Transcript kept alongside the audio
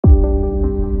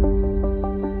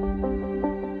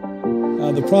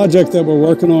The project that we're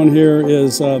working on here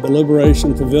is the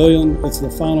Liberation Pavilion. It's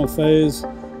the final phase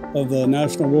of the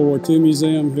National World War II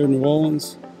Museum here in New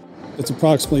Orleans. It's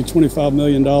approximately $25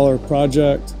 million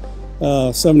project,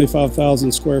 75,000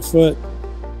 square foot,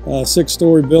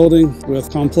 6-story building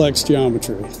with complex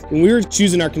geometry. When we were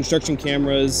choosing our construction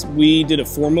cameras, we did a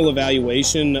formal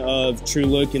evaluation of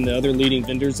TrueLook and the other leading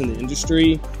vendors in the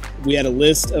industry. We had a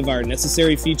list of our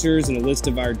necessary features and a list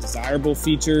of our desirable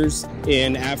features.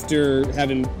 And after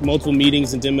having multiple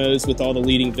meetings and demos with all the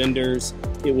leading vendors,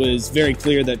 it was very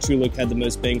clear that TrueLook had the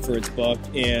most bang for its buck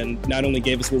and not only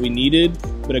gave us what we needed,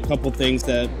 but a couple things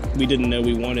that we didn't know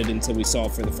we wanted until we saw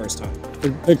it for the first time.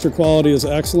 The picture quality is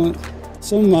excellent.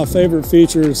 Some of my favorite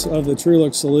features of the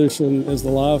TrueLook solution is the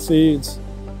live feeds.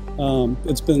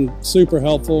 It's been super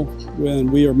helpful when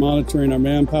we are monitoring our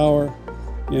manpower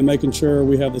and making sure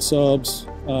we have the subs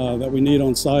that we need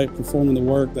on site performing the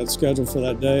work that's scheduled for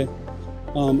that day.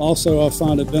 Also, I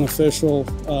find it beneficial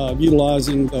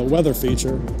utilizing the weather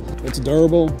feature. It's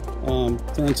durable.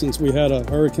 For instance, we had a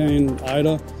Hurricane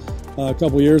Ida a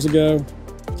couple years ago.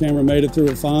 The camera made it through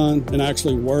it fine and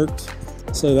actually worked.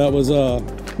 So that was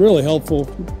really helpful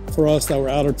for us that were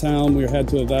out of town. We had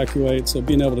to evacuate, so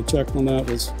being able to check on that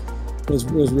was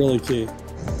really key.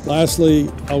 Lastly,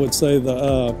 I would say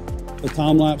the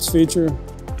time-lapse feature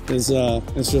is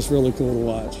it's just really cool to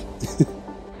watch.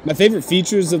 My favorite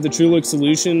features of the TrueLook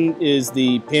solution is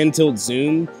the pan-tilt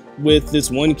zoom. With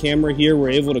this one camera here,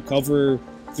 we're able to cover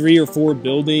 3 or 4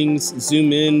 buildings,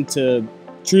 zoom in to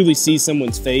truly see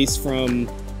someone's face from,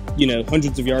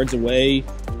 hundreds of yards away.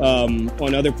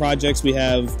 On other projects, we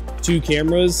have 2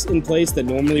 cameras in place that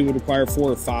normally would require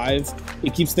 4 or 5.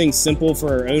 It keeps things simple for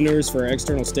our owners, for our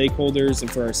external stakeholders,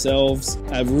 and for ourselves.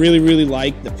 I really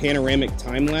like the panoramic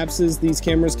time lapses these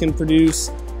cameras can produce,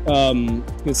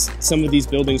 because some of these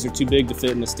buildings are too big to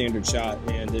fit in a standard shot,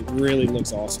 and it really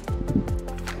looks awesome.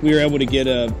 We were able to get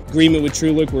an agreement with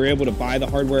TrueLook. We were able to buy the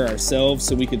hardware ourselves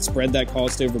so we could spread that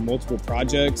cost over multiple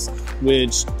projects,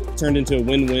 which turned into a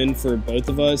win-win for both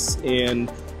of us.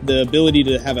 And the ability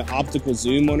to have an optical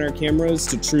zoom on our cameras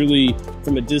to truly,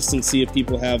 from a distance, see if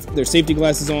people have their safety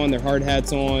glasses on, their hard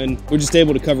hats on. We're just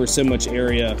able to cover so much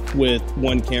area with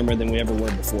one camera than we ever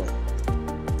were before.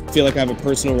 I feel like I have a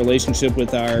personal relationship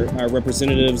with our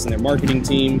representatives and their marketing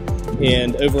team,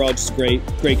 and overall just a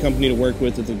great company to work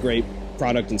with a great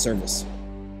product and service.